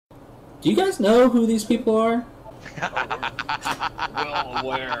Do you guys know who these people are? Well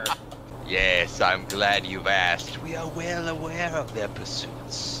aware. Yes, I'm glad you've asked. We are well aware of their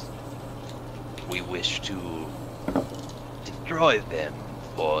pursuits. We wish to destroy them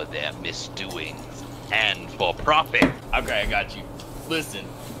for their misdoings and for profit. Okay, I got you. Listen,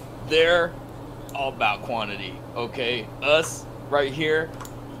 they're all about quantity, okay? Us, right here,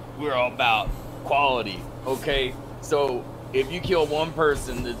 we're all about quality, okay? So, if you kill one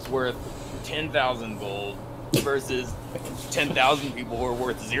person that's worth 10,000 gold versus 10,000 people who are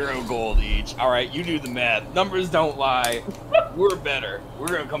worth 0 gold each, alright, you do the math. Numbers don't lie. We're better. We're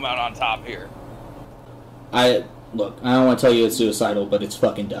gonna come out on top here. Look, I don't want to tell you it's suicidal, but it's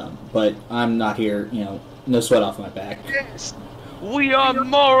fucking dumb. But I'm not here, no sweat off my back. Yes, we are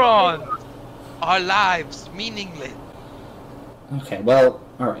morons. Our lives meaningless. Okay, well,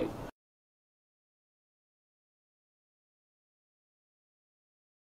 alright.